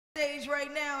stage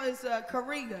right now is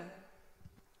Karega.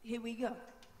 Here we go.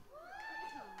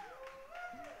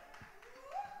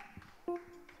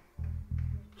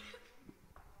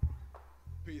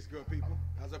 Peace, good people.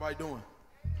 How's everybody doing?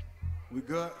 We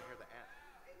good?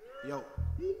 Yo,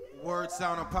 word,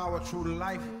 sound, and power, true to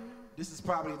life. This is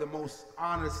probably the most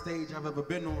honored stage I've ever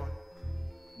been on.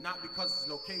 Not because it's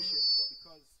location, but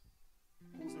because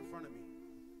who's in front of me.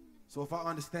 So if I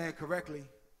understand correctly,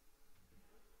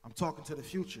 I'm talking to the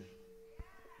future.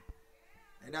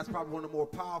 And that's probably one of the more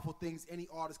powerful things any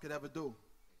artist could ever do.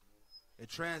 It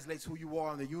translates who you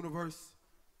are in the universe,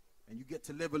 and you get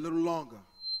to live a little longer.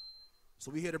 So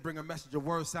we're here to bring a message of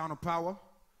word, sound, and power.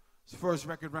 It's the first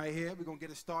record right here. We're going to get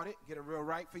it started, get it real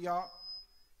right for y'all.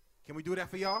 Can we do that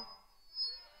for y'all?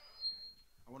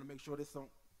 I want to make sure this don't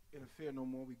interfere no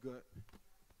more. We good. Let's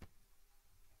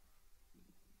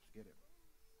get it.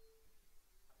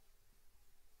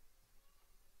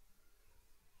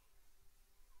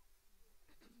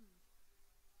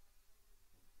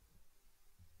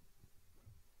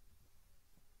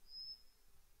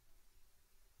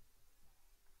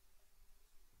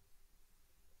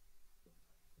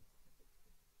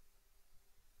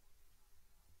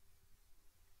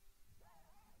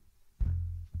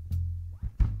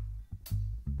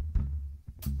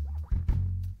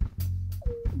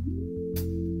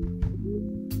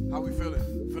 How we feeling?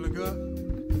 Feeling good?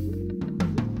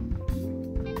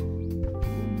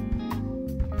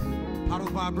 How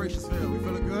those vibrations feel? We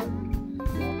feeling good?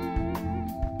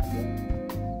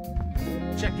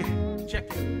 Check it,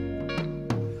 check it.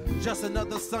 Just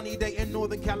another sunny day in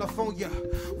Northern California.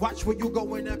 Watch where you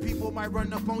going and people might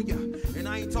run up on you. And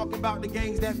I ain't talking about the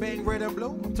gangs that bang red and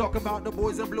blue. I'm talking about the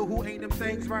boys in blue who ain't them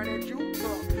things right at you.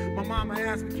 My mama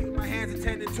asked me keep my hands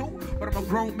attended to, but I'm a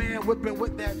grown man whipping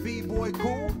with that B-boy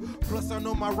cool. Plus I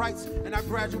know my rights and I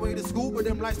graduated school, but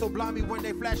them lights don't blind me when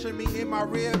they flashing me in my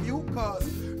rear view. Cause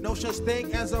no such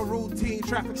thing as a routine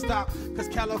traffic stop, cause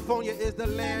California is the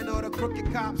land of the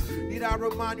crooked cops. Need I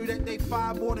remind you that they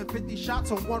fired more than 50 shots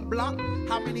on one block?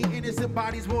 How many innocent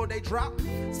bodies will they drop?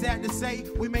 Sad to say,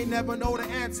 we may never know the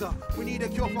answer. We need a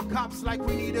cure for cops like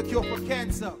we need a cure for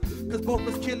cancer. Cause both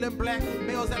is killing black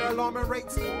males at alarming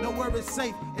rates. Nowhere is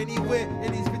safe anywhere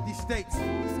in these 50 states.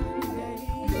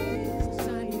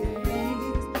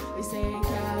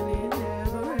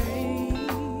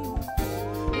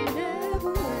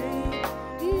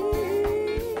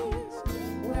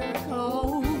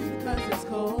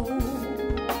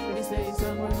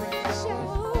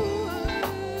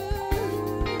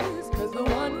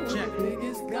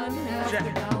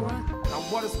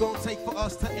 What it's gonna take for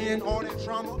us to end all that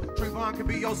trauma. Trayvon could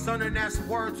be your son and that's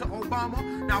word to Obama.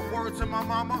 Now word to my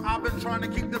mama. I've been trying to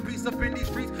keep the peace up in these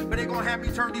streets, but they gonna have me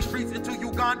turn these streets into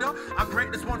Uganda. I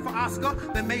grant this one for Oscar.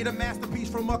 They made a masterpiece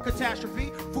from a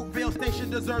catastrophe. Fruitvale Station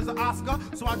deserves an Oscar,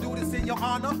 so I do this in your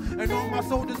honor. And all my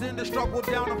soldiers in the struggle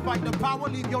down to fight the power.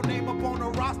 Leave your name up on the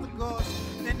roster, cause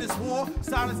in this war,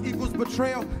 silence equals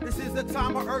betrayal. This is a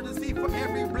time of urgency for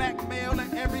every black male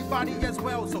and everybody as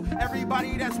well. So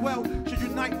everybody that's well should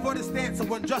unite for the stance of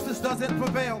when justice doesn't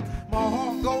prevail. My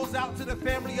heart goes out to the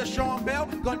family of Sean Bell,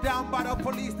 gunned down by the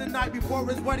police the night before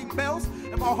his wedding bells.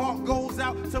 And my heart goes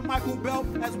out to Michael Bell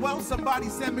as well. Somebody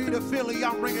send me to Philly,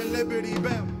 I'm ringing Liberty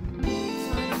Bell.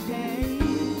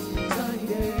 Sunny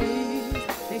days,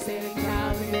 they say in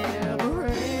Cali it never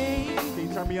rains. Can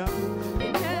you turn me up?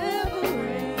 It never rains.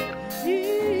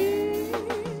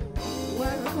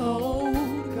 We're cold,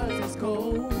 cause it's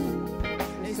cold.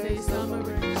 They say summer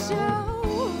brings showers.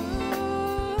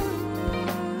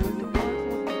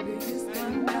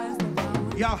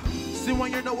 Yeah, see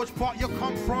when you know which part you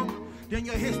come from, then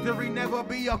your history never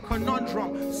be a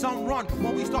conundrum. Some run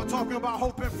when we start talking about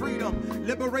hope and freedom.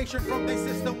 Liberation from their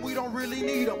system, we don't really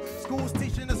need them. Schools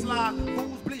teaching us lie,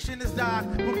 fools bleaching us die.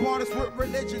 Bombard us with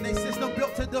religion, they system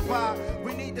built to divide.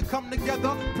 We need to come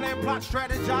together, plan, plot,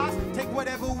 strategize. Take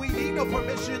whatever we need, no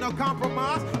permission or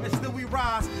compromise. And still we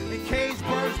rise, and caged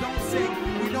birds don't sing,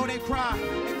 we know they cry.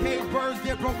 And caged birds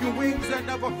get broken wings and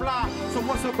never fly. So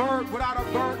what's a bird without a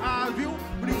bird eye view?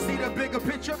 When you see the bigger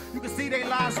picture, you can see they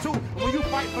lies too. When you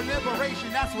fight for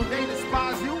liberation, that's when they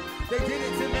despise you. They did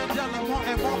it to Mandela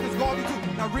and Marcus Garvey too.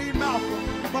 Now read Malcolm.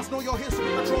 You must know your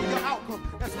history, control your outcome.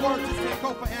 That's word, just take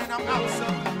over and I'm out,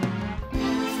 son.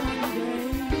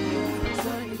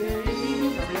 Sunny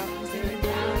days, say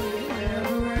down it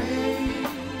never rains.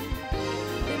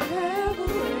 It never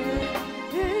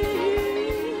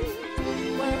rains.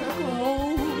 We're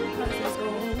cold, cause it's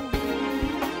cold.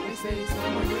 They say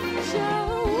summer brings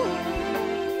showers.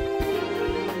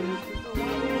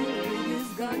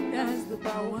 Gun has the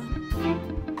power.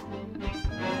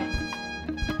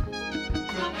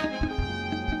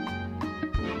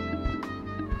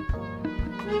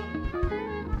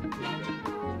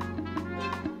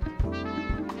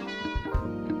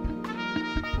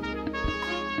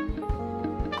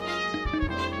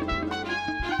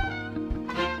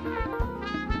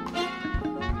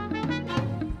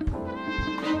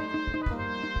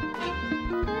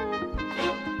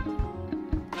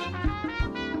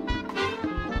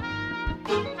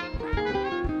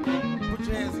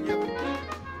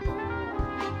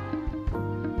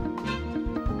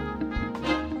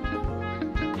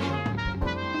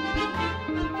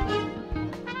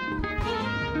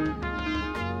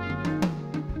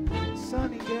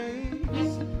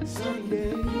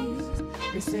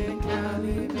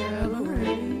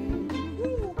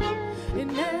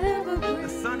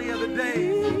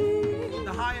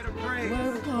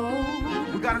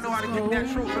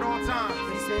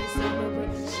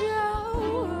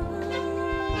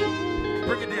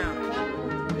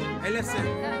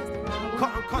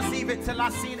 Till I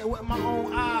seen it with my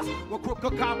own eyes. When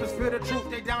crooked coppers fear the truth,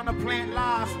 they down to plant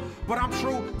lies. But I'm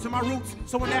true to my roots,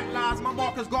 so in that lies my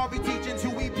Marcus Garvey teachings.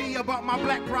 Who we be about my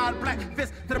black pride, black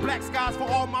fist to the black skies for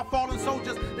all my fallen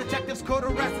soldiers. Detectives could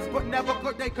arrest us, but never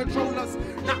could they control us.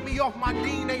 Knock me off my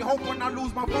dean, they hope when I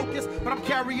lose my focus. But I'm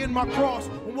carrying my cross.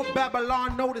 When what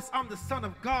Babylon notice, I'm the son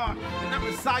of God, and I'm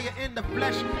Messiah in the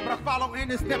flesh. But I follow in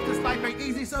his steps. This life ain't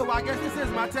easy, so I guess this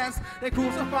is my test. They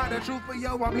crucify the truth, but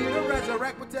yo, I'm here to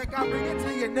resurrect, protect. I bring it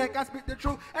to your neck. I speak the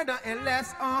truth and nothing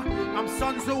less. I'm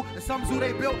Sun Tzu, and some zoo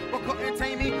they built but couldn't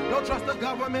tame me. Don't trust the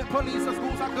government, police, or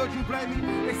schools. How could you blame me?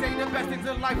 They say the best things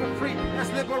in life are free. That's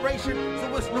liberation.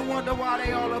 So it's no wonder why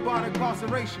they all about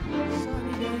incarceration.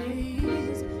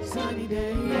 Sunny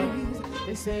days.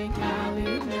 They say in Cali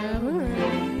it never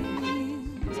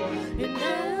rains. It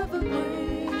never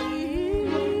rains.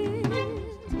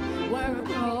 Wear a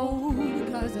coat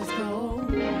because it's cold.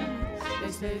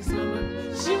 They say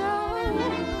summer show.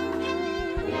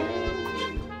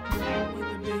 With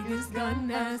the biggest gun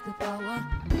has the power.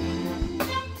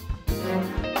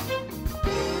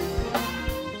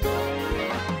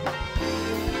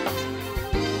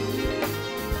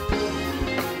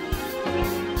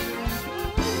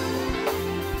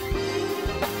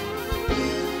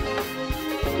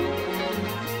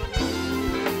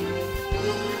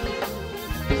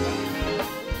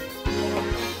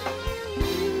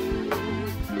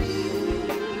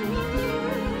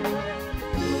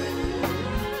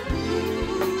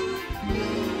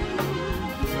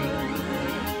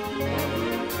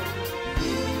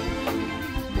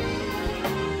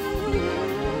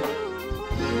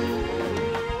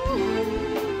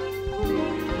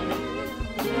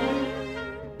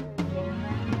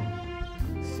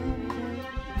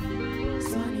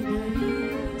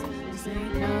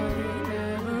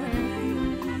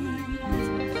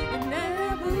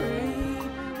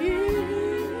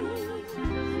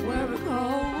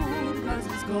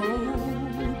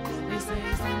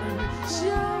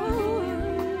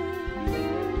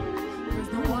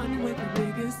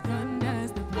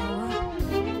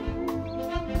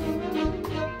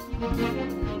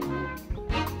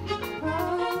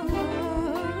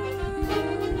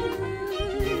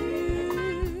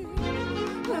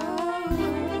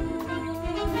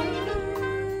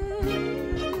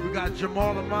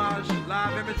 Jamal Amaj,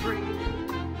 live imagery.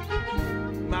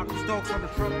 Malcolm Stokes on the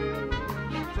trumpet.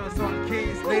 Just on the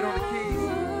keys, Nate on the keys,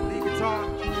 lead guitar.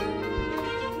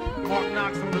 Marc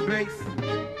Noxx on the bass.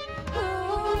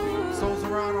 Souls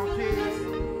Around on keys.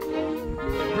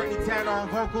 Brittany Tanner on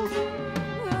vocals.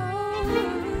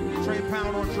 Trey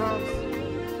Pound on drums.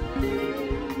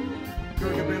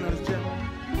 Karega Baily on his gym.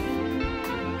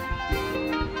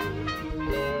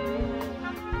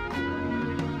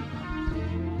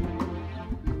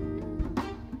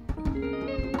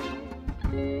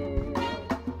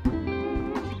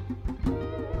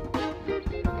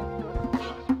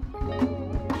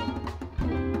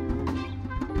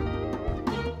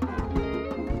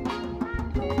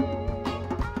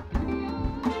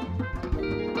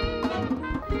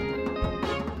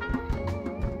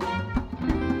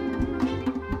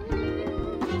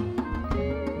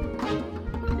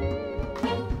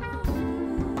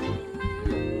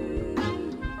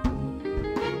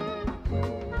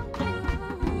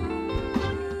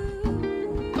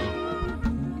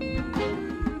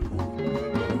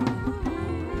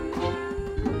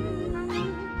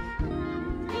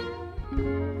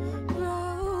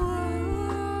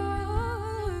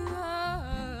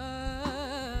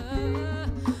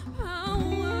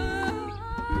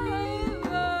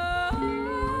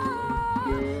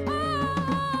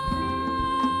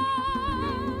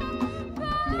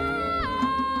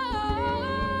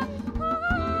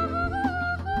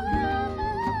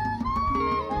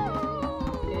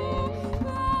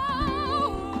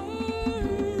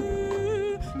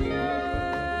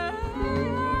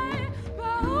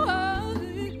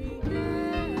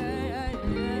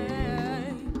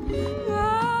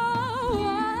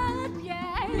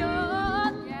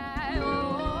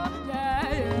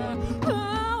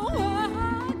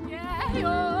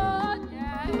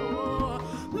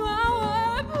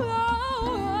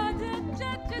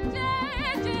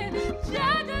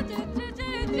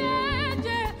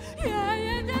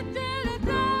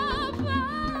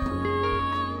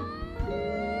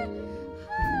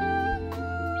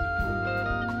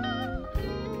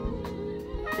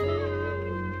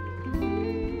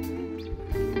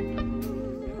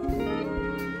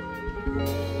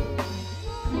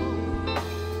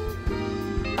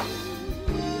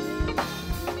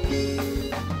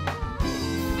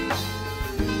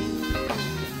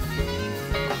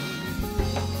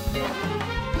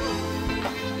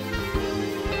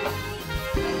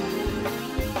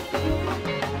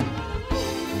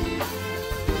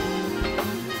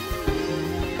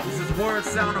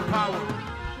 sound of power.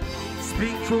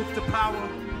 Speak truth to power.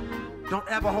 Don't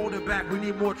ever hold it back. We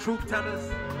need more truth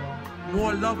tellers,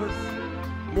 more lovers,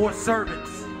 more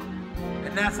servants.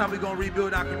 And that's how we're going to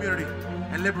rebuild our community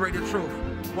and liberate the truth.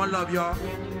 One love, y'all.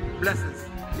 Blessings.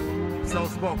 So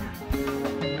spoken.